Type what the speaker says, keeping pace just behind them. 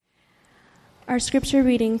Our scripture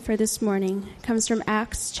reading for this morning comes from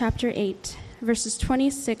Acts chapter 8, verses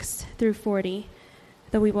 26 through 40,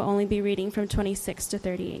 though we will only be reading from 26 to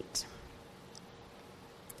 38.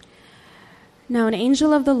 Now an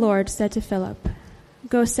angel of the Lord said to Philip,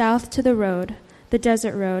 "Go south to the road, the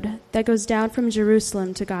desert road, that goes down from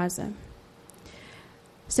Jerusalem to Gaza."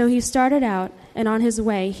 So he started out, and on his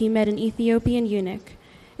way he met an Ethiopian eunuch,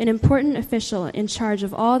 an important official in charge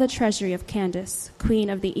of all the treasury of Candace, queen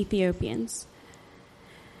of the Ethiopians.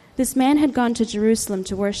 This man had gone to Jerusalem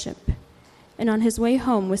to worship, and on his way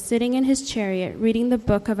home was sitting in his chariot reading the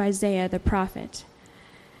book of Isaiah the prophet.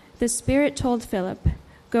 The Spirit told Philip,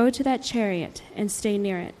 "Go to that chariot and stay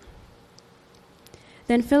near it."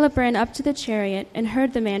 Then Philip ran up to the chariot and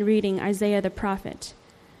heard the man reading Isaiah the prophet.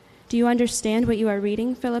 "Do you understand what you are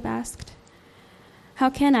reading?" Philip asked. "How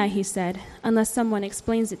can I," he said, "unless someone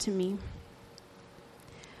explains it to me?"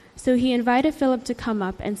 So he invited Philip to come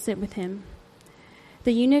up and sit with him.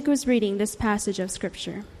 The eunuch was reading this passage of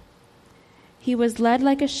Scripture. "He was led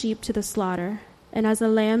like a sheep to the slaughter, and as a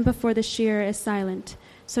lamb before the shearer is silent,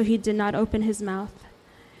 so he did not open his mouth.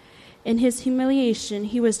 In his humiliation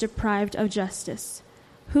he was deprived of justice.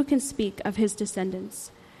 Who can speak of his descendants?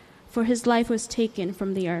 For his life was taken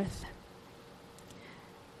from the earth."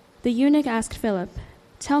 The eunuch asked Philip,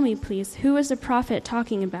 "Tell me, please, who is the prophet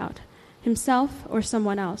talking about, himself or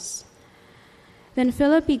someone else?" Then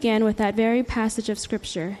Philip began with that very passage of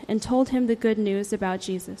Scripture and told him the good news about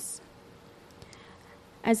Jesus.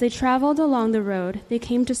 As they traveled along the road, they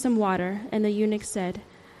came to some water, and the eunuch said,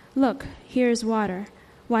 "Look, here is water.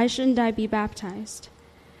 Why shouldn't I be baptized?"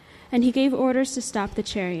 And he gave orders to stop the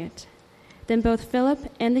chariot. Then both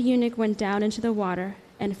Philip and the eunuch went down into the water,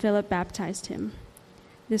 and Philip baptized him.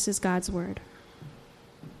 This is God's word.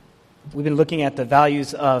 We've been looking at the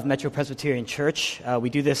values of Metro Presbyterian Church. We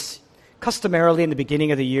do this customarily in the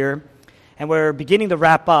beginning of the year, and we're beginning to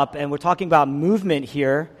wrap up, and we're talking about movement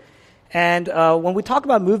here. And when we talk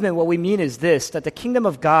about movement, what we mean is this, that the kingdom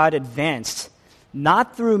of God advanced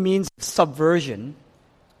not through means of subversion,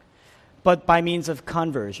 but by means of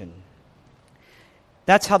conversion.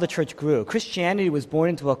 That's how the church grew. Christianity was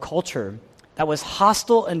born into a culture that was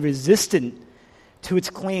hostile and resistant to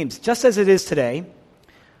its claims, just as it is today,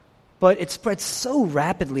 but it spread so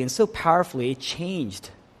rapidly and so powerfully, it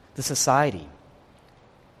changed the society.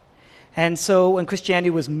 And so when Christianity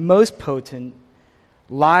was most potent,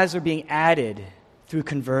 lives were being added through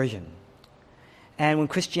conversion. And when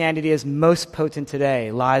Christianity is most potent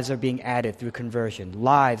today, lives are being added through conversion.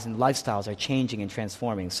 Lives and lifestyles are changing and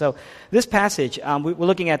transforming. So this passage, we're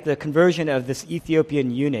looking at the conversion of this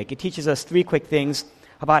Ethiopian eunuch. It teaches us three quick things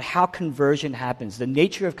about how conversion happens, the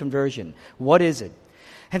nature of conversion. What is it?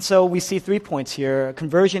 And so we see 3 points here,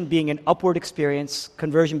 conversion being an upward experience,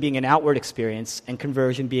 conversion being an outward experience, and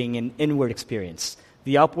conversion being an inward experience.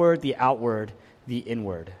 The upward, the outward, the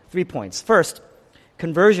inward. 3 points. First,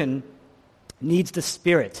 conversion needs the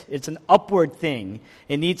Spirit. It's an upward thing.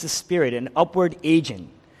 It needs the Spirit, an upward agent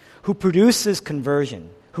who produces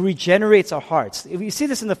conversion, who regenerates our hearts. If you see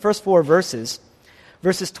this in the first 4 verses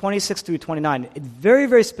 26 through 29, it's very,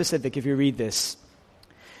 very specific if you read this.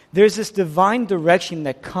 There's this divine direction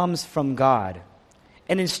that comes from God,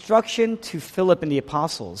 an instruction to Philip and the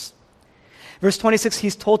apostles. Verse 26,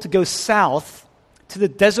 he's told to go south to the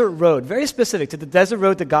desert road, very specific, to the desert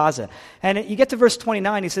road to Gaza. And you get to verse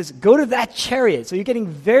 29, he says, go to that chariot. So you're getting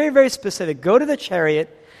very, very specific. Go to the chariot,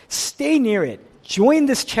 stay near it, join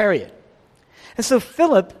this chariot. And so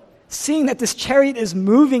Philip, seeing that this chariot is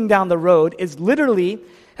moving down the road, is literally,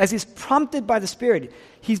 as he's prompted by the Spirit,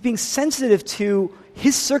 he's being sensitive to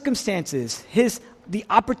his circumstances, the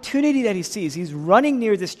opportunity that he sees. He's running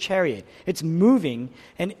near this chariot. It's moving,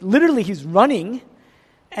 and literally he's running,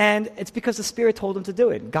 and it's because the Spirit told him to do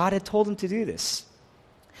it. God had told him to do this.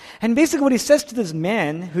 And basically what he says to this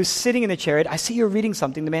man who's sitting in the chariot, "I see you're reading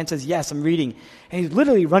something." The man says, "Yes, I'm reading." And he's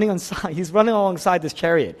literally running alongside this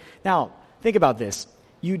chariot. Now, think about this.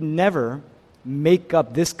 You'd never make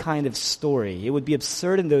up this kind of story. It would be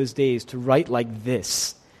absurd in those days to write like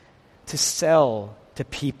this, to sell to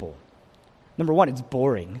people. Number one, it's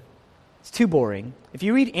boring. It's too boring. If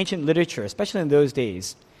you read ancient literature, especially in those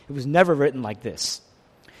days, it was never written like this.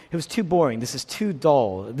 It was too boring. This is too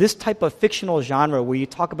dull. This type of fictional genre where you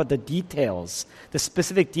talk about the details, the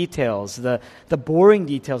specific details, the boring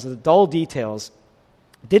details, the dull details,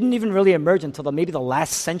 didn't even really emerge until maybe the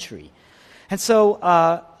last century. And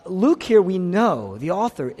so Luke here, we know the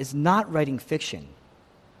author is not writing fiction.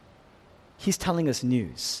 He's telling us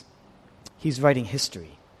news. He's writing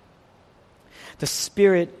history. The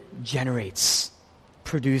Spirit generates,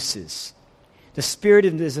 produces. The Spirit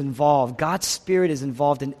is involved. God's Spirit is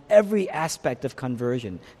involved in every aspect of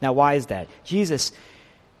conversion. Now, why is that? Jesus,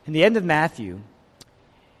 in the end of Matthew,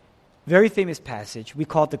 very famous passage, we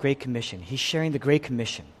call it the Great Commission. He's sharing the Great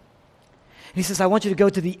Commission. And he says, I want you to go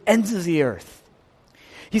to the ends of the earth.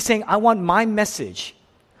 He's saying, I want my message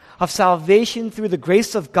of salvation through the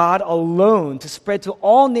grace of God alone to spread to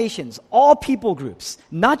all nations, all people groups,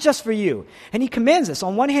 not just for you. And he commands us.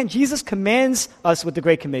 On one hand, Jesus commands us with the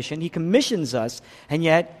Great Commission. He commissions us, and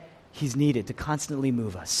yet he's needed to constantly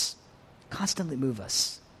move us. Constantly move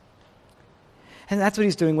us. And that's what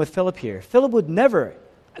he's doing with Philip here. Philip would never,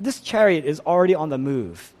 this chariot is already on the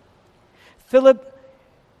move. Philip,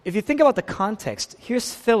 if you think about the context,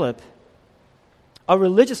 here's Philip, a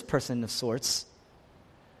religious person of sorts,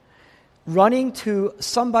 running to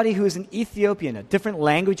somebody who is an Ethiopian, a different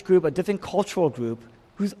language group, a different cultural group,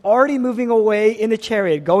 who's already moving away in a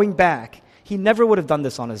chariot, going back. He never would have done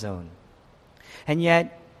this on his own. And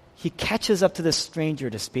yet, he catches up to this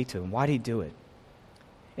stranger to speak to him. Why did he do it?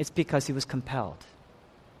 It's because he was compelled.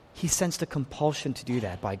 He sensed a compulsion to do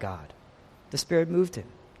that by God. The Spirit moved him,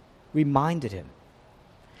 reminded him.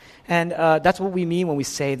 And that's what we mean when we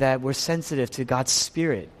say that we're sensitive to God's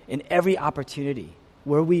Spirit in every opportunity.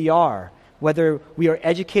 Where we are, whether we are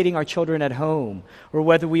educating our children at home or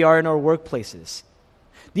whether we are in our workplaces.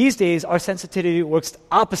 These days, our sensitivity works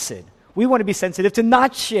opposite. We want to be sensitive to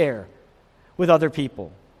not share with other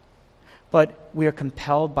people. But we are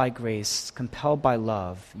compelled by grace, compelled by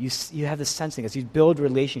love. You have this sensing as you build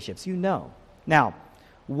relationships, you know. Now,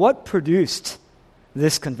 what produced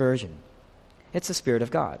this conversion? It's the Spirit of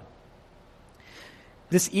God.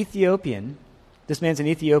 This man's an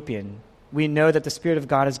Ethiopian. We know that the Spirit of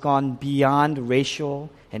God has gone beyond racial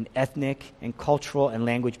and ethnic and cultural and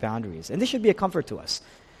language boundaries. And this should be a comfort to us.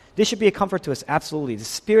 This should be a comfort to us, absolutely. The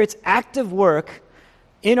Spirit's active work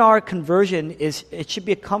in our conversion it should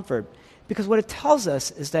be a comfort because what it tells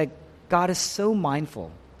us is that God is so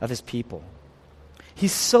mindful of his people.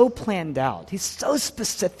 He's so planned out. He's so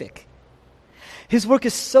specific. His work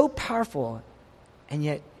is so powerful, and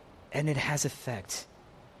it has effect.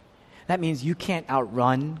 That means you can't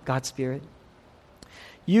outrun God's Spirit.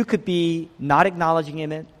 You could be not acknowledging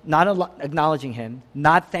him,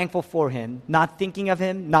 not thankful for him, not thinking of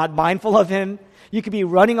him, not mindful of him. You could be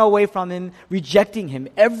running away from him, rejecting him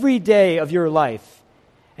every day of your life,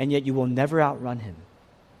 and yet you will never outrun him.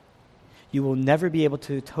 You will never be able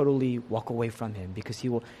to totally walk away from him because he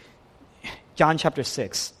will. John chapter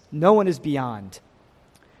 6, no one is beyond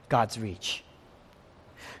God's reach.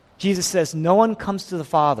 Jesus says, no one comes to the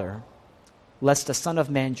Father lest the Son of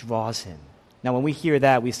Man draws him. Now, when we hear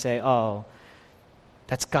that, we say, oh,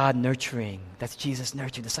 that's God nurturing. That's Jesus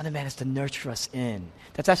nurturing. The Son of Man is to nurture us in.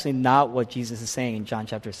 That's actually not what Jesus is saying in John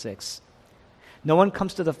chapter 6. No one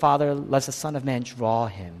comes to the Father lest the Son of Man draw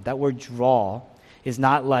him. That word draw is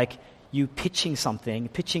not like you pitching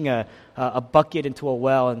a bucket into a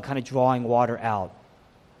well and kind of drawing water out.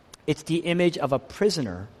 It's the image of a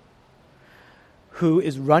prisoner who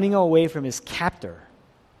is running away from his captor.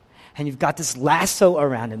 And you've got this lasso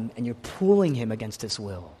around him, and you're pulling him against his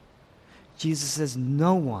will. Jesus says,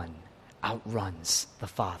 no one outruns the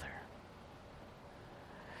Father.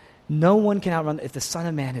 No one can outrun if the Son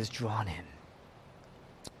of Man has drawn him.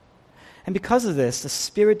 And because of this, the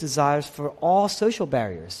Spirit desires for all social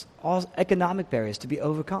barriers, all economic barriers to be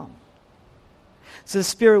overcome. So the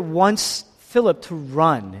Spirit wants Philip to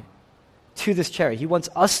run to this chariot. He wants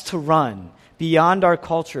us to run beyond our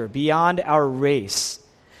culture, beyond our race,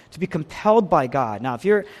 to be compelled by God. Now,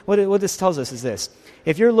 what this tells us is this.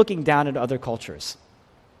 If you're looking down at other cultures,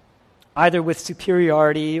 either with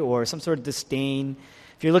superiority or some sort of disdain,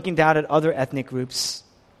 if you're looking down at other ethnic groups,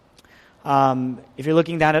 if you're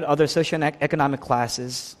looking down at other socioeconomic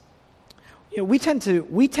classes, we tend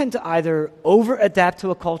to either over-adapt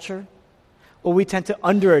to a culture or we tend to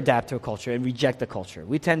under-adapt to a culture and reject the culture.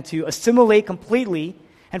 We tend to assimilate completely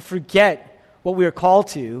and forget what we are called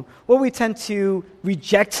to, or we tend to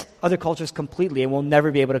reject other cultures completely and we'll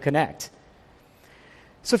never be able to connect.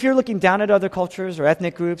 So if you're looking down at other cultures or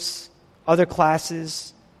ethnic groups, other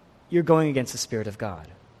classes, you're going against the Spirit of God.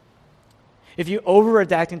 If you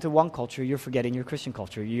over-adapt into one culture, you're forgetting your Christian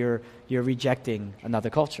culture. You're rejecting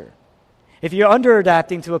another culture. If you're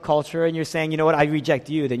under-adapting to a culture and you're saying, you know what, I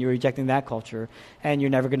reject you, then you're rejecting that culture and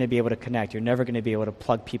you're never going to be able to connect. You're never going to be able to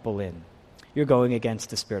plug people in. You're going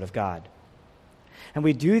against the Spirit of God. And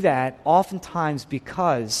we do that oftentimes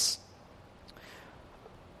because,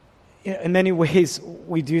 in many ways,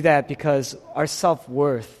 we do that because our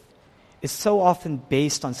self-worth is so often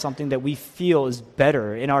based on something that we feel is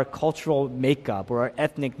better in our cultural makeup or our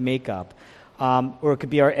ethnic makeup. or it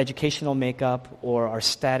could be our educational makeup or our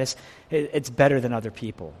status. It's better than other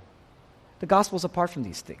people. The gospel is apart from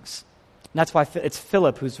these things. And that's why it's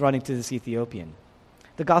Philip who's running to this Ethiopian.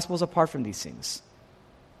 The gospel is apart from these things.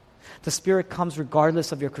 The Spirit comes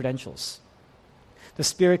regardless of your credentials. The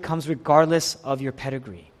Spirit comes regardless of your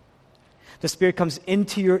pedigree. The Spirit comes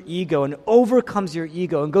into your ego and overcomes your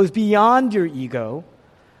ego and goes beyond your ego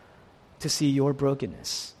to see your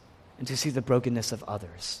brokenness and to see the brokenness of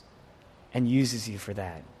others and uses you for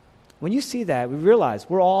that. When you see that, we realize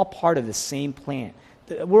we're all part of the same plan.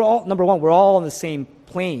 We're all, number one, we're all on the same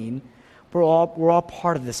plane. We're all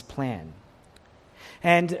part of this plan.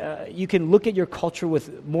 And you can look at your culture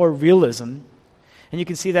with more realism, and you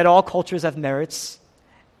can see that all cultures have merits,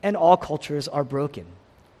 and all cultures are broken.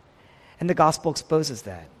 And the gospel exposes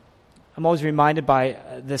that. I'm always reminded by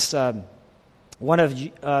this, one of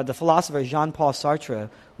the philosopher Jean-Paul Sartre,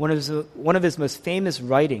 one of his most famous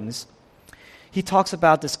writings. He talks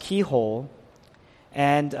about this keyhole,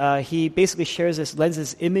 and he basically lends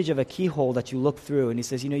this image of a keyhole that you look through, and he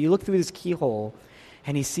says, you look through this keyhole,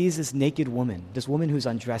 and he sees this naked woman, this woman who's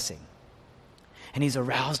undressing. And he's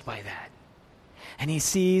aroused by that. And he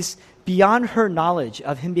sees, beyond her knowledge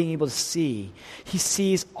of him being able to see, he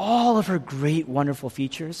sees all of her great, wonderful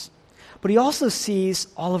features, but he also sees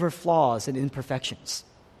all of her flaws and imperfections.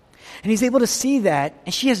 And he's able to see that,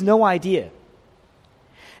 and she has no idea.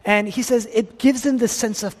 And he says it gives him this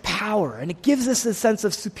sense of power, and it gives us a sense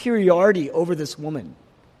of superiority over this woman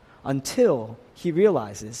until he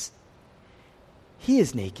realizes he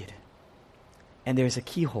is naked, and there's a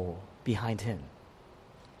keyhole behind him.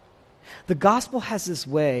 The gospel has this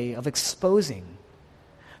way of exposing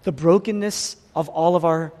the brokenness of all of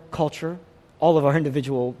our culture, all of our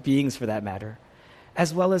individual beings for that matter,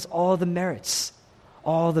 as well as all the merits,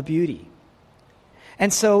 all the beauty.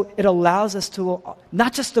 And so it allows us to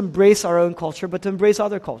not just embrace our own culture, but to embrace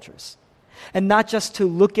other cultures. And not just to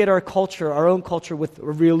look at our culture, our own culture, with a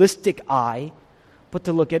realistic eye, but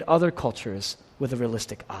to look at other cultures with a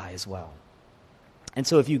realistic eye as well. And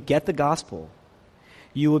so if you get the gospel,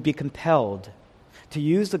 you will be compelled to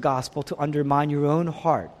use the gospel to undermine your own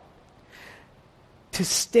heart. To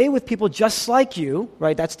stay with people just like you,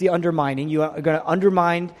 right? That's the undermining. You are going to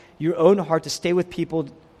undermine your own heart to stay with people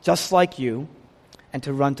just like you and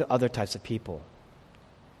to run to other types of people.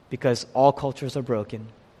 Because all cultures are broken.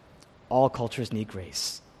 All cultures need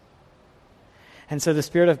grace. And so the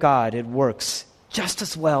Spirit of God, it works just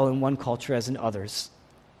as well in one culture as in others.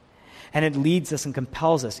 And it leads us and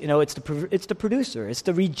compels us. It's the producer. It's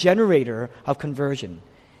the regenerator of conversion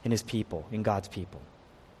in His people, in God's people.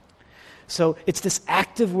 So it's this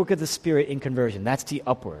active work of the Spirit in conversion. That's the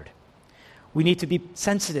upward. We need to be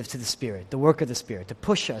sensitive to the Spirit, the work of the Spirit, to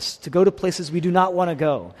push us, to go to places we do not want to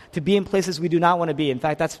go, to be in places we do not want to be. In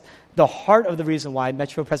fact, that's the heart of the reason why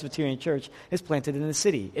Metro Presbyterian Church is planted in the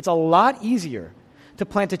city. It's a lot easier to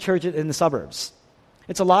plant a church in the suburbs.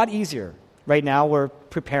 It's a lot easier. Right now, we're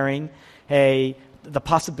preparing the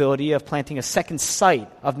possibility of planting a second site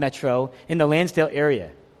of Metro in the Lansdale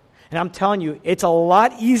area. And I'm telling you, it's a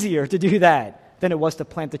lot easier to do that than it was to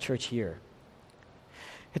plant the church here.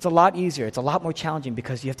 It's a lot easier. It's a lot more challenging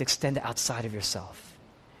because you have to extend outside of yourself,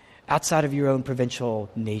 outside of your own provincial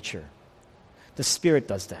nature. The Spirit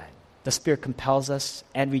does that. The Spirit compels us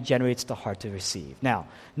and regenerates the heart to receive. Now,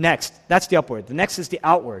 next, that's the upward. The next is the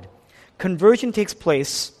outward. Conversion takes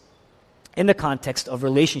place in the context of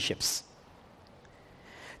relationships.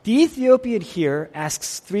 The Ethiopian here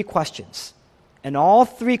asks 3 questions, and all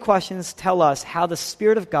 3 questions tell us how the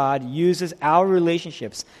Spirit of God uses our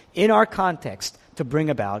relationships in our context to bring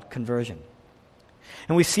about conversion.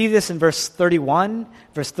 And we see this in verse 31,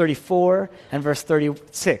 verse 34, and verse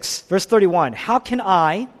 36. Verse 31, how can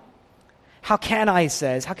I, he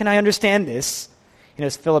says, how can I understand this?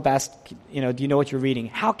 As Philip asked, do you know what you're reading?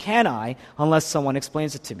 How can I unless someone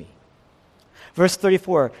explains it to me? Verse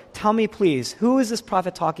 34, tell me please, who is this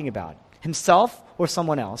prophet talking about? Himself or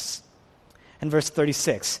someone else? And verse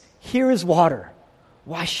 36, here is water.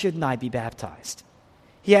 Why shouldn't I be baptized?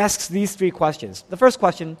 He asks these 3 questions. The first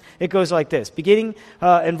question, it goes like this. Beginning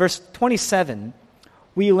in verse 27,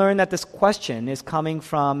 we learn that this question is coming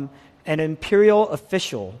from an imperial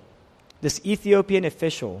official, this Ethiopian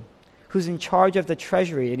official, who's in charge of the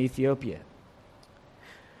treasury in Ethiopia.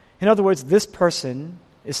 In other words, this person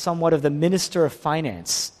is somewhat of the minister of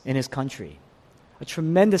finance in his country, a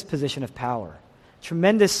tremendous position of power.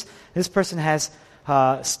 This person has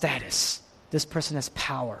status. This person has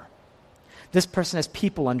power. This person has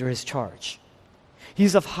people under his charge.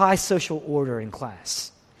 He's of high social order and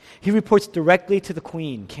class. He reports directly to the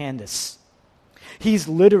queen, Candace. He's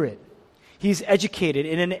literate. He's educated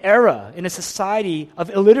in an era, in a society of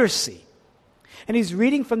illiteracy. And he's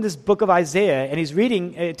reading from this book of Isaiah, and he's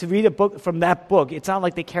reading, to read a book from that book, it's not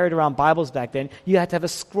like they carried around Bibles back then. You had to have a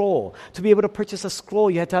scroll. To be able to purchase a scroll,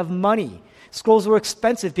 you had to have money. Scrolls were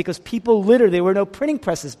expensive because people littered. There were no printing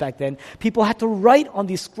presses back then. People had to write on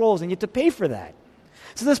these scrolls, and you had to pay for that.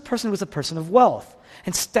 So this person was a person of wealth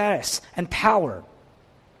and status and power.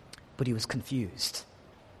 But he was confused.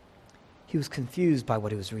 He was confused by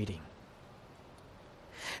what he was reading.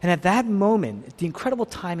 And at that moment, the incredible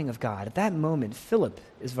timing of God, at that moment, Philip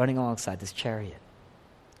is running alongside this chariot.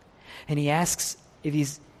 And he asks if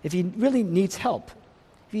he really needs help,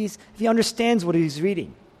 if he understands what he's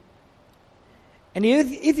reading. And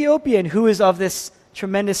the Ethiopian, who is of this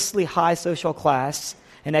tremendously high social class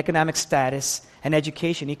and economic status and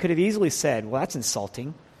education, he could have easily said, well, that's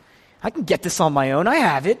insulting. I can get this on my own. I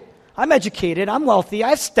have it. I'm educated. I'm wealthy. I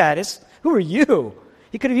have status. Who are you?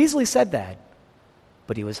 He could have easily said that.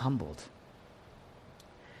 But he was humbled.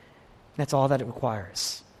 That's all that it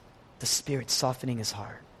requires. The Spirit softening his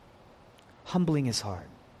heart, humbling his heart.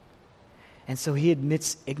 And so he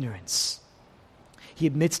admits ignorance. He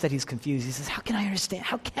admits that he's confused. He says, how can I understand?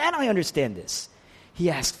 How can I understand this? He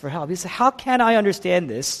asks for help. He says, how can I understand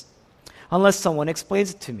this unless someone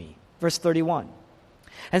explains it to me? Verse 31.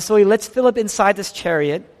 And so he lets Philip inside this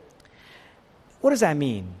chariot. What does that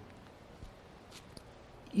mean?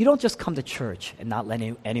 You don't just come to church and not let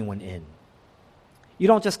anyone in. You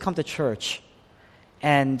don't just come to church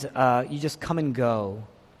and you just come and go.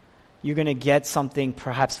 You're going to get something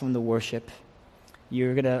perhaps from the worship.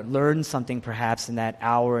 You're going to learn something perhaps in that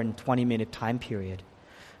hour and 20-minute time period.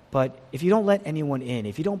 But if you don't let anyone in,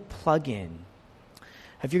 if you don't plug in,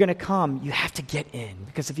 if you're going to come, you have to get in.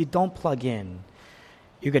 Because if you don't plug in,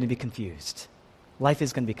 you're going to be confused. Life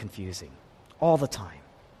is going to be confusing all the time.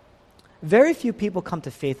 Very few people come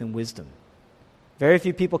to faith and wisdom. Very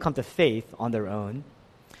few people come to faith on their own.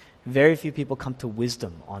 Very few people come to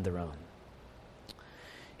wisdom on their own.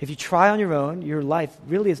 If you try on your own, your life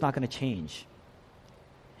really is not going to change.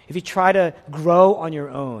 If you try to grow on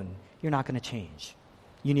your own, you're not going to change.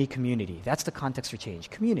 You need community. That's the context for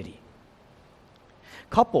change, community.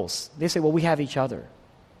 Couples, they say, well, we have each other.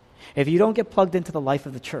 If you don't get plugged into the life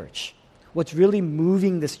of the church, what's really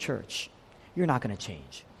moving this church, you're not going to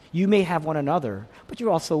change. You may have one another, but you're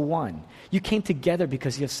also one. You came together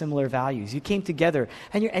because you have similar values. You came together,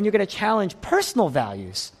 and you're going to challenge personal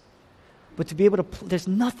values. But to be able to, there's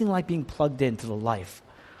nothing like being plugged into the life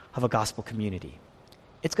of a gospel community.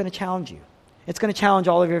 It's going to challenge you. It's going to challenge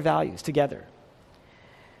all of your values together.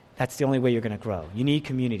 That's the only way you're going to grow. You need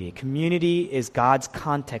community. Community is God's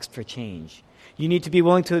context for change. You need to be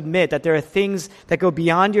willing to admit that there are things that go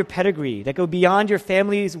beyond your pedigree, that go beyond your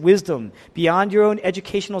family's wisdom, beyond your own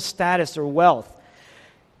educational status or wealth.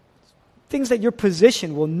 Things that your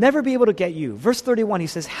position will never be able to get you. Verse 31, he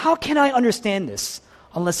says, how can I understand this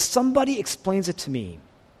unless somebody explains it to me?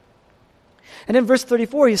 And in verse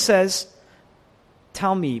 34, he says,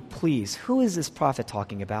 tell me, please, who is this prophet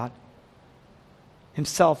talking about?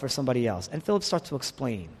 Himself or somebody else? And Philip starts to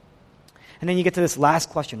explain. And then you get to this last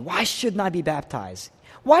question. Why shouldn't I be baptized?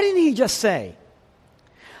 Why didn't he just say,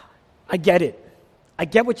 I get it. I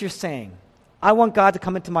get what you're saying. I want God to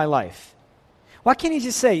come into my life. Why can't he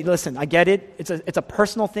just say, listen, I get it. It's a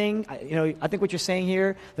personal thing. I think what you're saying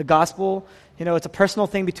here, the gospel, it's a personal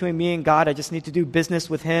thing between me and God. I just need to do business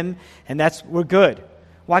with him, and we're good.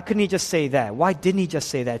 Why couldn't he just say that? Why didn't he just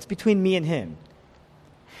say that? It's between me and him.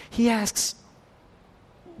 He asks,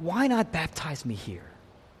 why not baptize me here?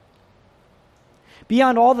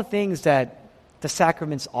 Beyond all the things that the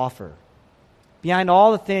sacraments offer, beyond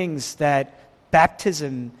all the things that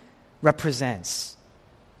baptism represents,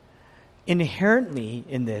 inherently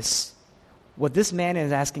in this, what this man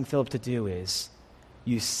is asking Philip to do is,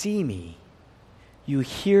 you see me, you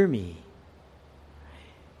hear me,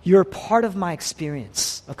 you're part of my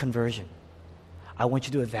experience of conversion. I want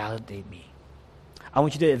you to validate me. I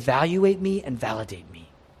want you to evaluate me and validate me.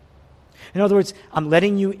 In other words, I'm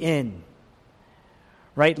letting you in.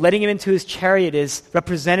 Right? Letting him into his chariot is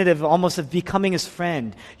representative almost of becoming his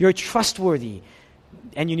friend. You're trustworthy,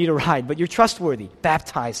 and you need a ride, but you're trustworthy.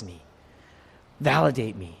 Baptize me.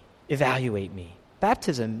 Validate me. Evaluate me.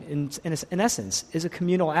 Baptism, in essence, is a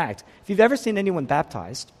communal act. If you've ever seen anyone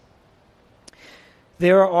baptized,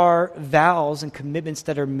 there are vows and commitments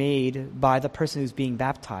that are made by the person who's being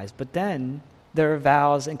baptized, but then there are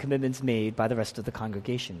vows and commitments made by the rest of the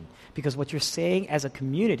congregation. Because what you're saying as a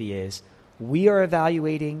community is, we are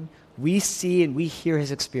evaluating, we see and we hear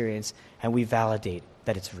his experience, and we validate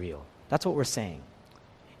that it's real. That's what we're saying.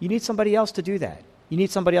 You need somebody else to do that. You need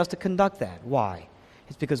somebody else to conduct that. Why?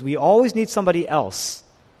 It's because we always need somebody else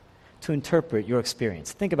to interpret your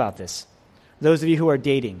experience. Think about this. Those of you who are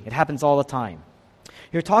dating, it happens all the time.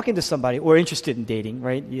 You're talking to somebody or interested in dating,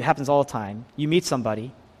 right? It happens all the time. You meet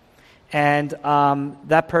somebody, and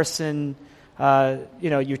that person,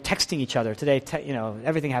 you're texting each other. Today,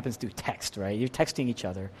 everything happens through text, right? You're texting each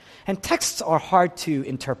other. And texts are hard to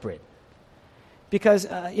interpret because,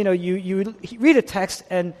 you read a text,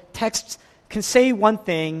 and text can say one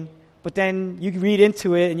thing, but then you read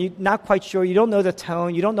into it, and you're not quite sure. You don't know the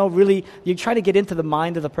tone. You don't know really. You try to get into the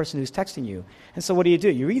mind of the person who's texting you. And so what do?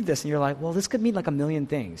 You read this, and you're like, well, this could mean like a million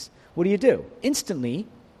things. What do? Instantly,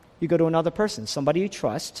 you go to another person, somebody you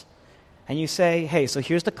trust, and you say, hey, so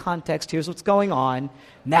here's the context. Here's what's going on.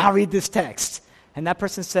 Now read this text. And that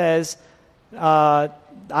person says, I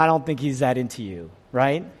don't think he's that into you,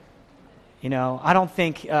 right? I don't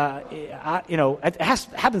think, it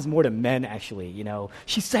happens more to men, actually,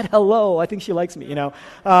 She said hello, I think she likes me,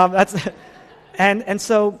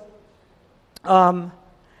 So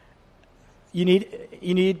you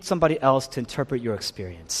need somebody else to interpret your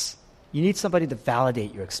experience. You need somebody to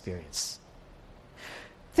validate your experience.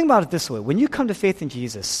 Think about it this way. When you come to faith in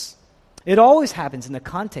Jesus, it always happens in the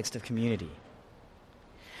context of community.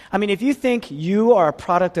 I mean, if you think you are a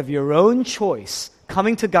product of your own choice,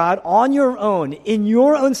 coming to God on your own, in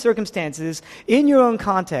your own circumstances, in your own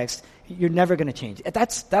context, you're never going to change.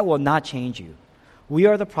 That will not change you. We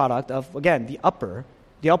are the product of, again, the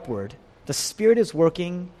upward. The Spirit is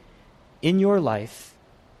working in your life,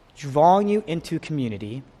 drawing you into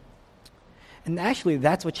community, and actually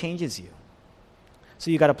that's what changes you. So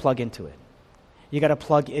you got to plug into it. You got to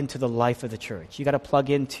plug into the life of the church. You got to plug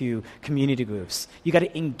into community groups. You got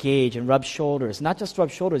to engage and rub shoulders. Not just rub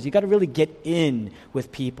shoulders. You got to really get in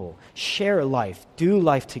with people. Share life. Do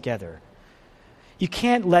life together. You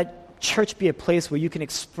can't let church be a place where you can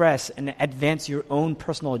express and advance your own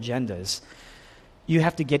personal agendas. You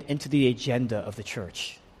have to get into the agenda of the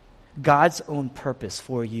church. God's own purpose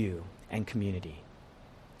for you and community.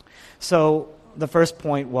 So the first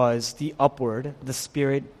point was the upward. The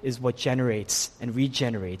Spirit is what generates and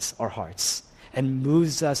regenerates our hearts and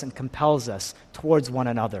moves us and compels us towards one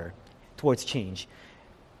another, towards change.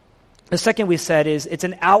 The second we said is it's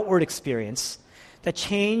an outward experience. That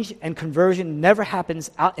change and conversion never happens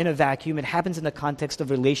out in a vacuum. It happens in the context of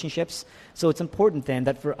relationships. So it's important then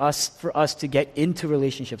that for us to get into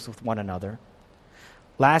relationships with one another.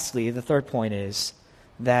 Lastly, the third point is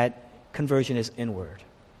that conversion is inward.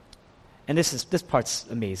 And this part's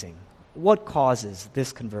amazing. What causes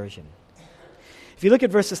this conversion? If you look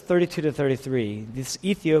at verses 32 to 33, this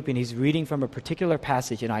Ethiopian, he's reading from a particular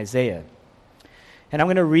passage in Isaiah. And I'm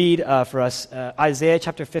going to read for us Isaiah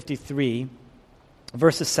chapter 53,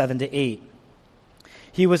 verses 7 to 8.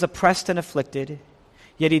 He was oppressed and afflicted,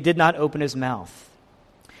 yet he did not open his mouth.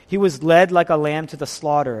 He was led like a lamb to the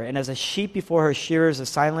slaughter, and as a sheep before her shearers is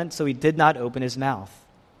silent, so he did not open his mouth.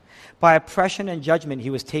 By oppression and judgment he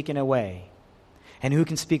was taken away. And who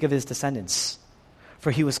can speak of his descendants? For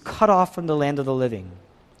he was cut off from the land of the living.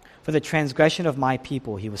 For the transgression of my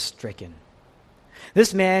people he was stricken.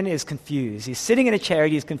 This man is confused. He's sitting in a chair,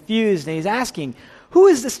 he's confused, and he's asking, who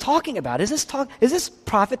is this talking about? Is this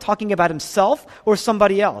prophet talking about himself or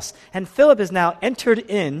somebody else? And Philip is now entered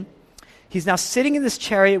in. He's now sitting in this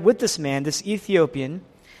chariot with this man, this Ethiopian.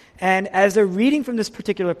 And as they're reading from this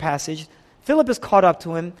particular passage, Philip is caught up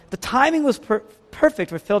to him. The timing was perfect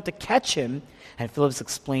for Philip to catch him, and Philip's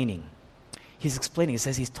explaining. He's explaining. He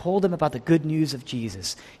says he's told him about the good news of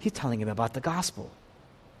Jesus. He's telling him about the gospel.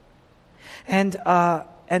 And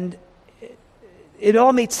it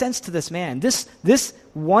all made sense to this man. This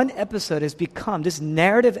one episode has become, this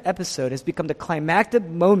narrative episode has become the climactic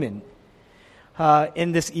moment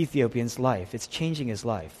in this Ethiopian's life. It's changing his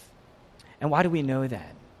life. And why do we know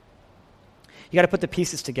that? You got to put the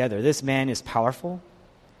pieces together. This man is powerful.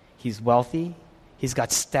 He's wealthy. He's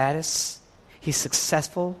got status. He's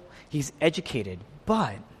successful. He's educated.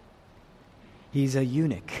 But he's a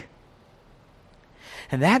eunuch.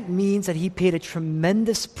 And that means that he paid a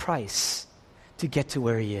tremendous price to get to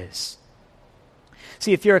where he is.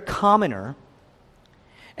 See, if you're a commoner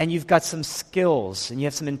and you've got some skills and you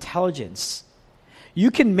have some intelligence,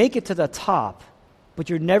 you can make it to the top, but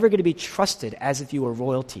you're never going to be trusted as if you were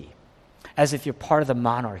royalty, as if you're part of the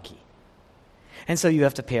monarchy. And so you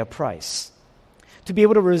have to pay a price. To be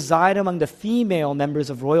able to reside among the female members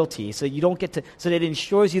of royalty so that it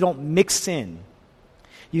ensures you don't mix in,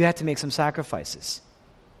 you have to make some sacrifices.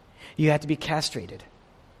 You have to be castrated.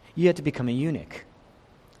 You have to become a eunuch.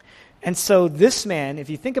 And so this man, if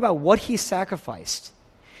you think about what he sacrificed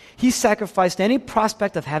any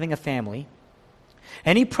prospect of having a family,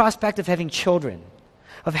 any prospect of having children,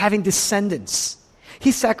 of having descendants.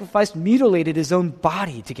 He sacrificed, mutilated his own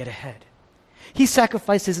body to get ahead. He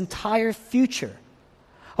sacrificed his entire future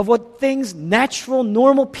of what things natural,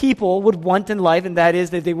 normal people would want in life, and that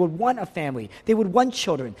is that they would want a family, they would want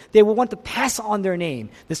children, they would want to pass on their name.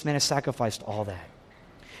 This man has sacrificed all that.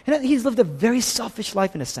 And he's lived a very selfish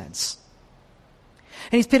life in a sense.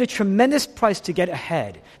 And he's paid a tremendous price to get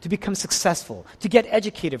ahead, to become successful, to get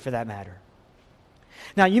educated for that matter.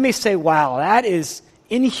 Now, you may say, wow, that is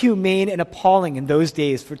inhumane and appalling in those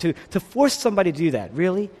days to force somebody to do that.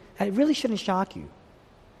 Really? That really shouldn't shock you.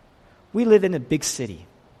 We live in a big city.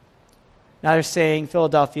 Now they're saying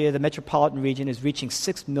Philadelphia, the metropolitan region, is reaching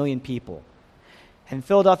 6 million people. And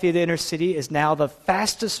Philadelphia, the inner city, is now the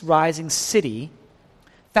fastest rising city,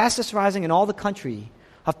 fastest rising in all the country,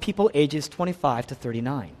 of people ages 25 to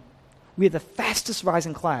 39. We are the fastest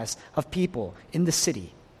rising class of people in the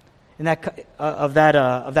city, in of that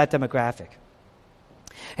demographic.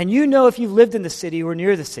 And you know, if you've lived in the city or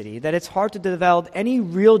near the city, that it's hard to develop any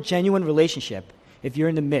real, genuine relationship if you're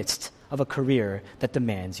in the midst of a career that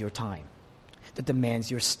demands your time, that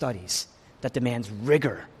demands your studies, that demands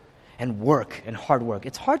rigor and work and hard work.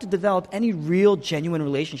 It's hard to develop any real, genuine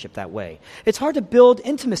relationship that way. It's hard to build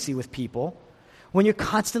intimacy with people when you're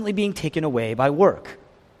constantly being taken away by work.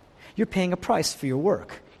 You're paying a price for your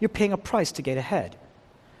work. You're paying a price to get ahead.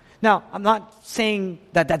 Now, I'm not saying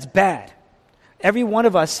that that's bad. Every one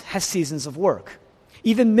of us has seasons of work.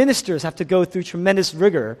 Even ministers have to go through tremendous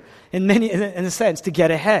rigor in a sense to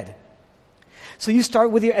get ahead. So you start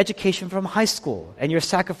with your education from high school, and you're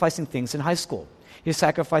sacrificing things in high school. You're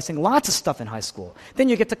sacrificing lots of stuff in high school. Then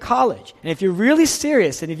you get to college. And if you're really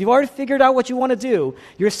serious, and if you've already figured out what you want to do,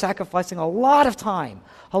 you're sacrificing a lot of time,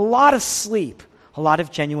 a lot of sleep, a lot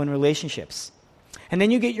of genuine relationships. And then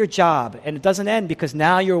you get your job, and it doesn't end because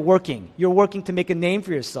now you're working. You're working to make a name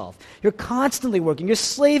for yourself. You're constantly working. You're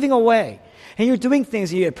slaving away. And you're doing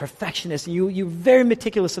things, you're a perfectionist, and you're very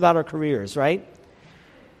meticulous about our careers, right?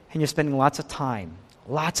 And you're spending lots of time,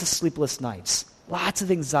 lots of sleepless nights, lots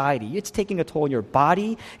of anxiety. It's taking a toll on your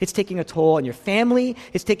body. It's taking a toll on your family.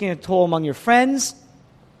 It's taking a toll among your friends,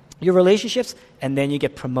 your relationships, and then you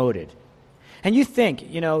get promoted. And you think,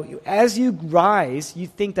 as you rise, you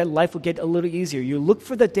think that life will get a little easier. You look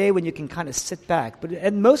for the day when you can kind of sit back. But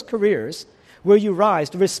in most careers where you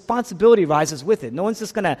rise, the responsibility rises with it. No one's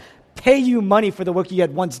just going to pay you money for the work you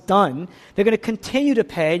had once done. They're going to continue to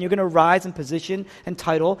pay, and you're going to rise in position and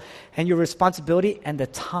title, and your responsibility and the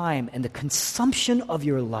time and the consumption of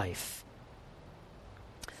your life.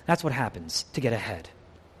 That's what happens to get ahead.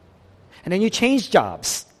 And then you change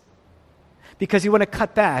jobs because you want to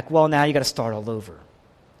cut back. Well, now you got to start all over.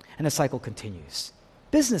 And the cycle continues.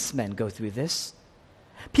 Businessmen go through this.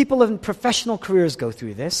 People in professional careers go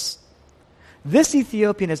through this. This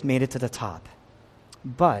Ethiopian has made it to the top.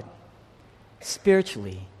 But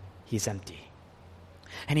spiritually, he's empty.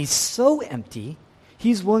 And he's so empty,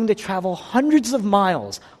 he's willing to travel hundreds of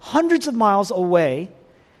miles away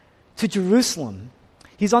to Jerusalem.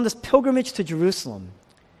 He's on this pilgrimage to Jerusalem.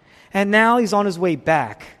 And now he's on his way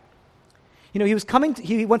back. He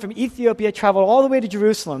went from Ethiopia, traveled all the way to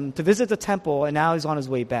Jerusalem to visit the temple, and now he's on his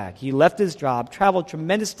way back. He left his job, traveled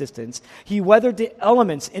tremendous distance. He weathered the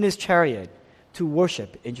elements in his chariot to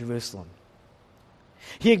worship in Jerusalem.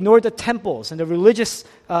 He ignored the temples and the religious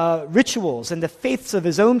rituals and the faiths of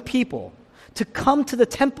his own people to come to the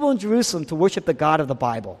temple in Jerusalem to worship the God of the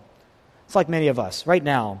Bible. It's like many of us right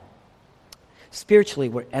now. Spiritually,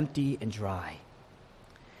 we're empty and dry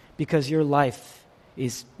because your life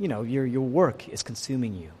is, your work is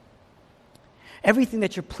consuming you. Everything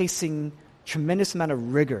that you're placing tremendous amount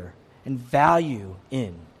of rigor and value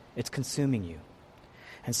in, it's consuming you.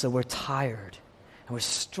 And so we're tired and we're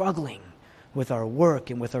struggling with our work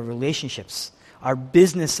and with our relationships, our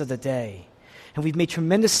business of the day. And we've made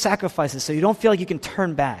tremendous sacrifices so you don't feel like you can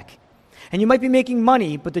turn back. And you might be making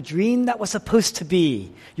money, but the dream that was supposed to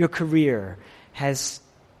be your career has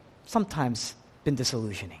sometimes been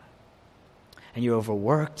disillusioning. And you're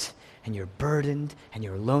overworked, and you're burdened, and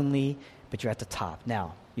you're lonely, but you're at the top.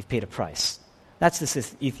 Now, you've paid a price. That's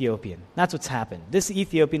this Ethiopian. That's what's happened. This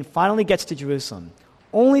Ethiopian finally gets to Jerusalem,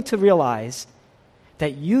 only to realize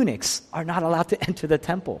that eunuchs are not allowed to enter the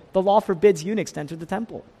temple. The law forbids eunuchs to enter the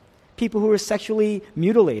temple. People who are sexually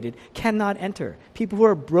mutilated cannot enter. People who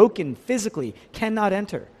are broken physically cannot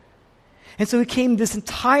enter. And so he came this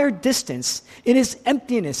entire distance in his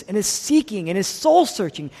emptiness, in his seeking, in his soul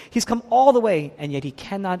searching. He's come all the way, and yet he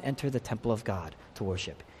cannot enter the temple of God to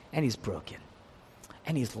worship. And he's broken.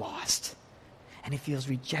 And he's lost. And he feels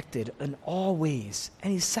rejected in all ways.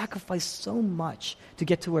 And he's sacrificed so much to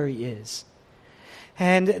get to where he is.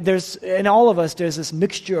 And in all of us, there's this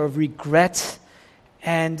mixture of regret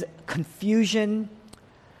and confusion,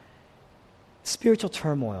 spiritual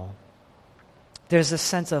turmoil. There's a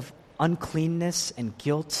sense of uncleanness and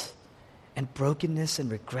guilt and brokenness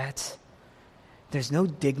and regret. There's no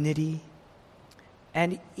dignity.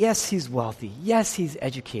 And yes, he's wealthy. Yes, he's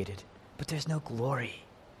educated. But there's no glory.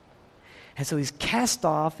 And so he's cast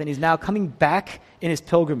off, and he's now coming back in his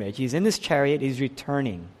pilgrimage. He's in this chariot. He's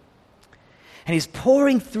returning. And he's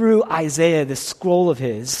pouring through Isaiah, this scroll of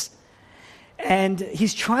his. And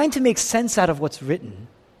he's trying to make sense out of what's written.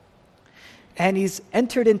 And he's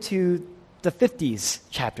entered into the 50s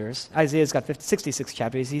chapters. Isaiah's got 66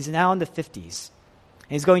 chapters. He's now in the 50s.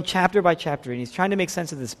 And he's going chapter by chapter, and he's trying to make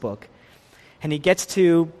sense of this book. And he gets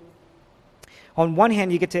to, on one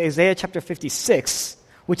hand, you get to Isaiah chapter 56,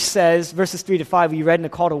 which says, verses 3 to 5, we read in the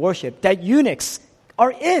call to worship, that eunuchs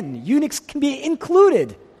are in. Eunuchs can be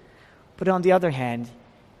included. But on the other hand,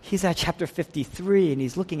 he's at chapter 53, and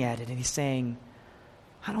he's looking at it, and he's saying,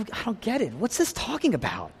 I don't get it. What's this talking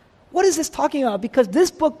about? What is this talking about? Because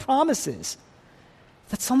this book promises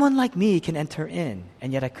that someone like me can enter in,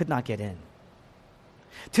 and yet I could not get in.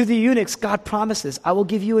 To the eunuchs, God promises, I will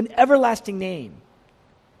give you an everlasting name.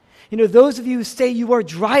 You know, those of you who say you are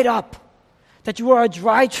dried up, that you are a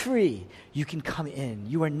dry tree, you can come in.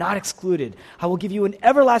 You are not excluded. I will give you an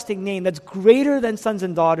everlasting name that's greater than sons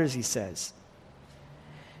and daughters, he says.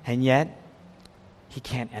 And yet, he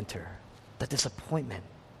can't enter. The disappointment.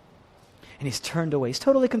 And he's turned away. He's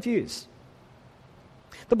totally confused.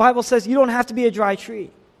 The Bible says you don't have to be a dry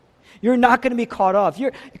tree. You're not going to be cut off.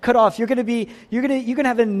 You're going to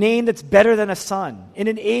have a name that's better than a son in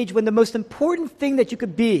an age when the most important thing that you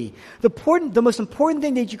could be, the most important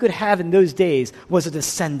thing that you could have in those days was a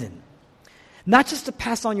descendant. Not just to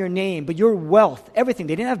pass on your name, but your wealth, everything.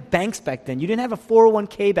 They didn't have banks back then. You didn't have a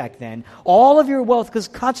 401k back then. All of your wealth was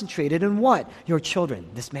concentrated in what? Your children.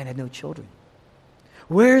 This man had no children.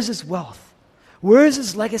 Where is his wealth? Where is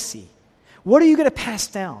his legacy? What are you going to pass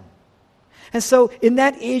down? And so in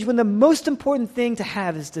that age when the most important thing to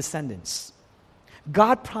have is descendants,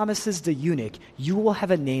 God promises the eunuch, you will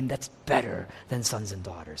have a name that's better than sons and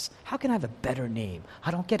daughters. How can I have a better name?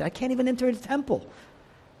 I don't get it. I can't even enter the temple.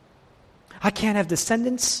 I can't have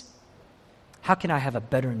descendants. How can I have a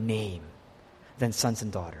better name than sons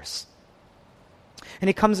and daughters? And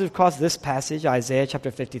he comes across this passage, Isaiah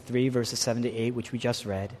chapter 53, verses 7 to 8, which we just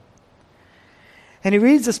read. And he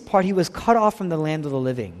reads this part, he was cut off from the land of the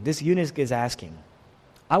living. This eunuch is asking,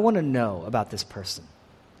 I want to know about this person.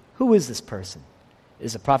 Who is this person?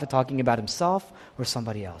 Is the prophet talking about himself or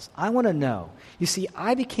somebody else? I want to know. You see,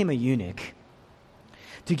 I became a eunuch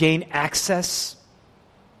to gain access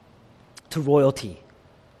to royalty.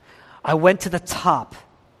 I went to the top,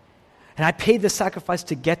 and I paid the sacrifice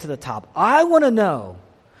to get to the top. I want to know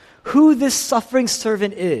who this suffering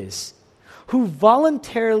servant is, who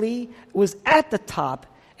voluntarily was at the top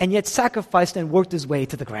and yet sacrificed and worked his way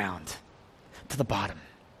to the ground, to the bottom.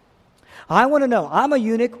 I want to know. I'm a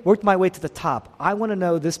eunuch, worked my way to the top. I want to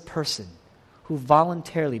know this person who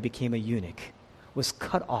voluntarily became a eunuch, was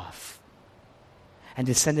cut off, and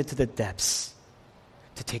descended to the depths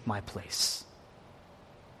to take my place.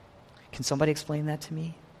 Can somebody explain that to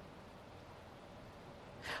me?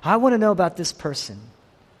 I want to know about this person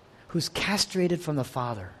who's castrated from the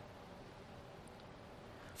Father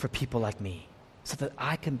for people like me, so that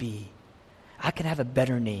I can have a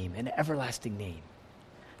better name, an everlasting name,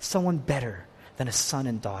 someone better than a son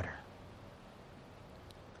and daughter.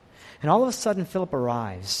 And all of a sudden, Philip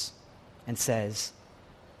arrives and says,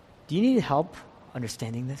 do you need help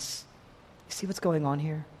understanding this? You see what's going on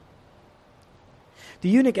here? The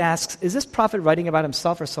eunuch asks, is this prophet writing about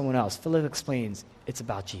himself or someone else? Philip explains, it's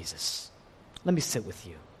about Jesus. Let me sit with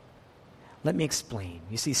you. Let me explain.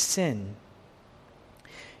 You see, sin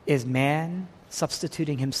is man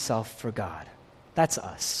substituting himself for God. That's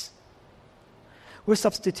us. We're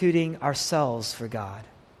substituting ourselves for God.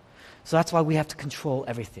 So that's why we have to control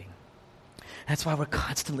everything. That's why we're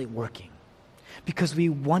constantly working. Because we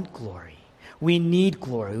want glory. We need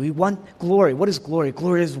glory. We want glory. What is glory?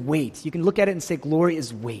 Glory is weight. You can look at it and say glory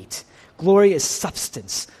is weight. Glory is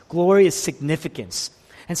substance. Glory is significance.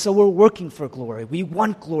 And so we're working for glory. We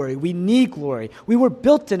want glory. We need glory. We were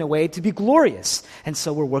built in a way to be glorious. And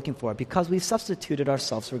so we're working for it because we've substituted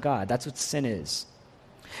ourselves for God. That's what sin is.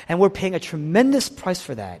 And we're paying a tremendous price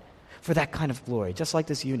for that kind of glory, just like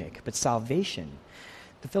this eunuch. But salvation,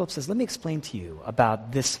 Philip says, let me explain to you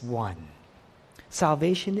about this one.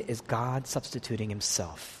 Salvation is God substituting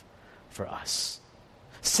himself for us.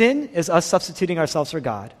 Sin is us substituting ourselves for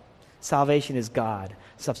God. Salvation is God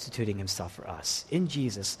substituting himself for us. In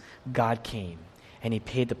Jesus, God came and he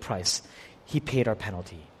paid the price. He paid our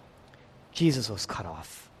penalty. Jesus was cut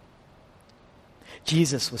off.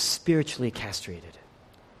 Jesus was spiritually castrated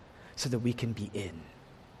so that we can be in,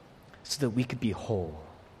 so that we could be whole.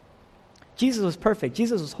 Jesus was perfect.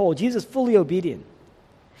 Jesus was whole. Jesus fully obedient.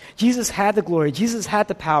 Jesus had the glory. Jesus had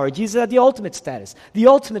the power. Jesus had the ultimate status, the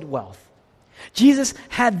ultimate wealth. Jesus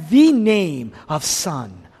had the name of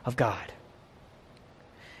Son of God.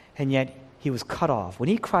 And yet he was cut off. When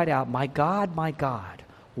he cried out, my God,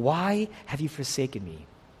 why have you forsaken me?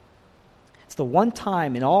 It's the one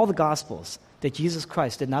time in all the Gospels that Jesus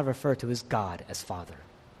Christ did not refer to his God as Father.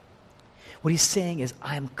 What he's saying is,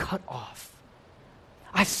 I am cut off.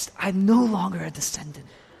 I'm no longer a descendant.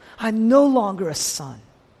 I'm no longer a son.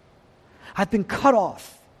 I've been cut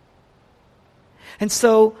off. And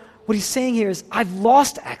so what he's saying here is, I've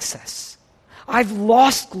lost access. I've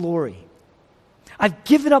lost glory. I've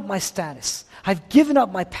given up my status. I've given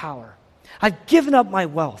up my power. I've given up my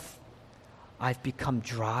wealth. I've become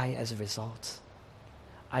dry as a result.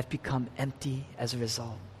 I've become empty as a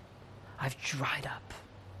result. I've dried up.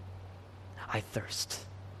 I thirst.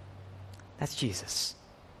 That's Jesus.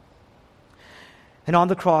 And on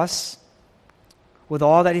the cross, with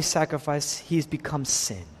all that he sacrificed, he's become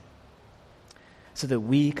sin so that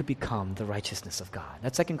we could become the righteousness of God.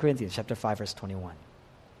 That's 2 Corinthians chapter 5, verse 21.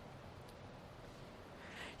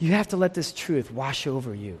 You have to let this truth wash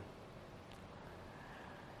over you.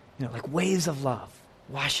 Like waves of love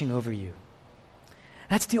washing over you.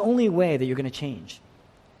 That's the only way that you're going to change.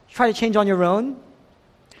 You try to change on your own,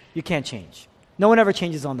 you can't change. No one ever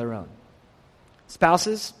changes on their own.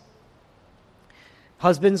 Spouses,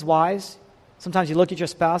 husbands, wives, sometimes you look at your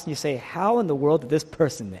spouse and you say, how in the world did this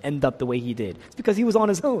person end up the way he did? It's because he was on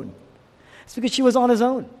his own. It's because she was on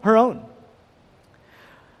her own.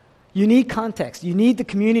 You need context. You need the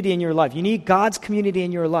community in your life. You need God's community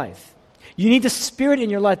in your life. You need the Spirit in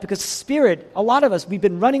your life, because Spirit, a lot of us, we've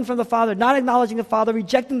been running from the Father, not acknowledging the Father,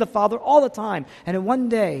 rejecting the Father all the time. And then one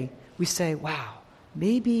day we say, wow,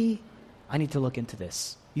 maybe I need to look into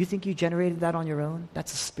this. You think you generated that on your own?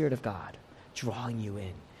 That's the Spirit of God drawing you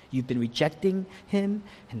in. You've been rejecting him,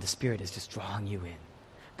 and the Spirit is just drawing you in.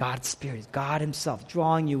 God's Spirit, God himself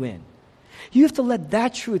drawing you in. You have to let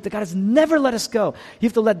that truth, that God has never let us go, you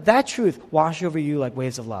have to let that truth wash over you like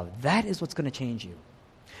waves of love. That is what's going to change you.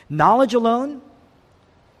 Knowledge alone,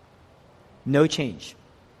 no change.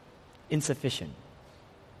 Insufficient.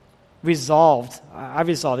 Resolved, I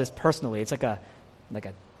resolved this personally. It's like a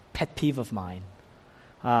pet peeve of mine.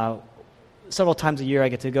 Several times a year I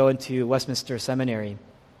get to go into Westminster Seminary,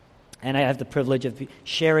 and I have the privilege of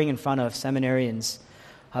sharing in front of seminarians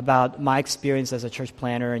about my experience as a church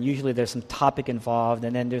planner, and usually there's some topic involved,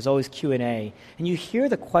 and then there's always Q&A. And you hear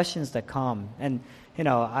the questions that come, and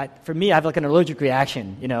for me, I have like an allergic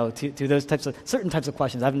reaction, to those certain types of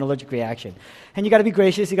questions. I have an allergic reaction. And you got to be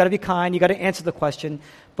gracious, you got to be kind, you got to answer the question.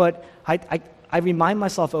 But I remind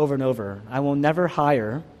myself over and over, I will never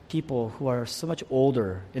hire people who are so much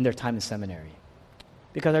older in their time in seminary.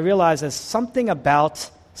 Because I realize there's something about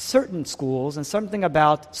certain schools and something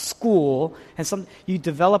about school, and you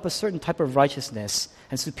develop a certain type of righteousness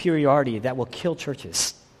and superiority that will kill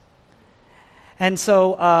churches. And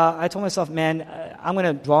so I told myself, man, I'm going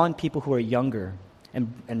to draw in people who are younger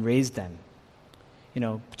and raise them.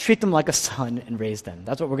 Treat them like a son and raise them.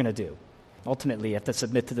 That's what we're going to do. Ultimately, you have to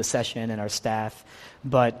submit to the session and our staff.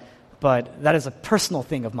 But that is a personal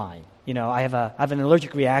thing of mine. I have an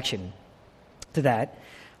allergic reaction to that.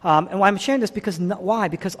 And why I'm sharing this, why?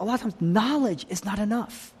 Because a lot of times knowledge is not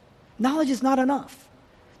enough. Knowledge is not enough.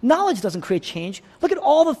 Knowledge doesn't create change. Look at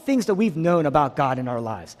all the things that we've known about God in our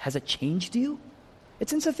lives. Has it changed you?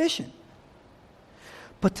 It's insufficient.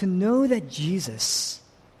 But to know that Jesus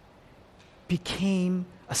became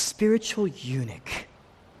a spiritual eunuch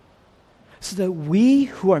so that we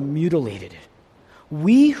who are mutilated,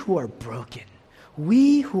 we who are broken,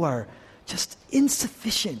 we who are just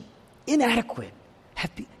insufficient, inadequate,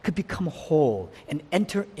 could become whole and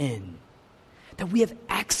enter in. That we have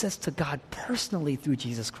access to God personally through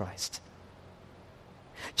Jesus Christ.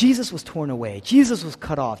 Jesus was torn away. Jesus was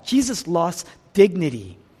cut off. Jesus lost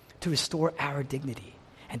dignity to restore our dignity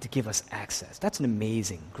and to give us access. That's an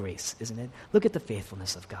amazing grace, isn't it? Look at the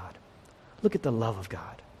faithfulness of God. Look at the love of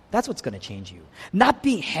God. That's what's going to change you. Not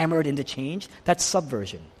being hammered into change, that's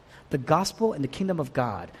subversion. The gospel and the kingdom of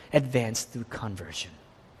God advance through conversion.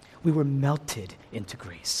 We were melted into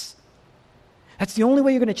grace. That's the only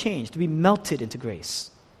way you're going to change, to be melted into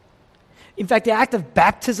grace. In fact, the act of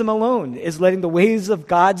baptism alone is letting the waves of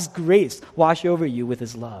God's grace wash over you with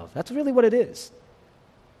his love. That's really what it is.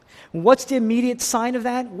 What's the immediate sign of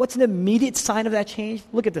that? What's an immediate sign of that change?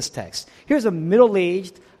 Look at this text. Here's a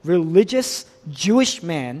middle-aged, religious Jewish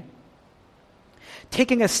man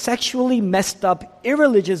taking a sexually messed up,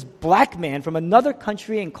 irreligious black man from another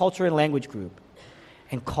country and culture and language group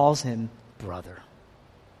and calls him brother.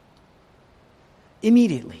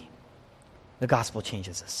 Immediately, the gospel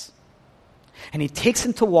changes us. And he takes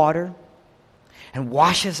him to water and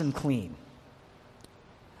washes him clean.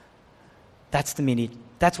 That's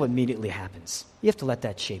what immediately happens. You have to let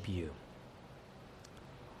that shape you.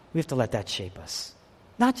 We have to let that shape us.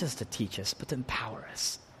 Not just to teach us, but to empower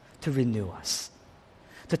us, to renew us,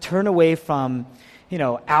 to turn away from,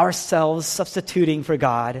 ourselves substituting for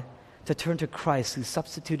God, to turn to Christ who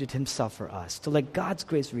substituted himself for us, to let God's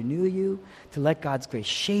grace renew you, to let God's grace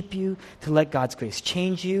shape you, to let God's grace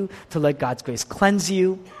change you, to let God's grace cleanse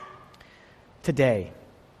you. Today,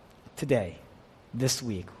 this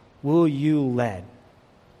week, will you let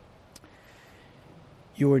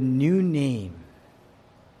your new name,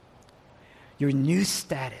 your new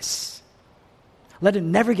status, let it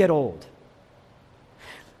never get old.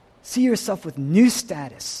 See yourself with new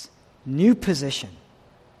status, new position,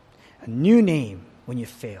 a new name when you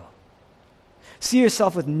fail. See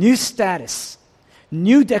yourself with new status,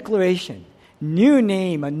 new declaration, new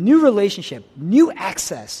name, a new relationship, new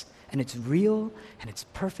access, and it's real and it's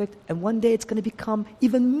perfect, and one day it's going to become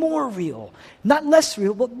even more real. Not less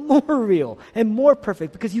real, but more real and more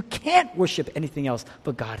perfect, because you can't worship anything else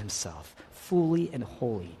but God himself, fully and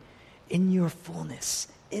wholly, in your fullness,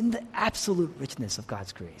 in the absolute richness of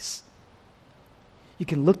God's grace. You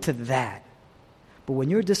can look to that. But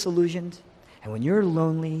when you're disillusioned, and when you're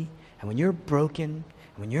lonely, and when you're broken,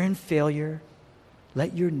 and when you're in failure,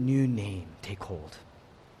 let your new name take hold.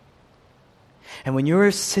 And when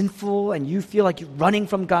you're sinful and you feel like you're running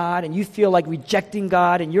from God and you feel like rejecting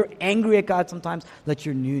God and you're angry at God sometimes, let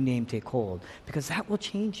your new name take hold, because that will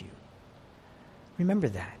change you. Remember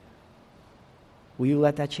that. Will you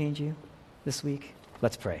let that change you this week?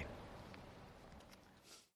 Let's pray.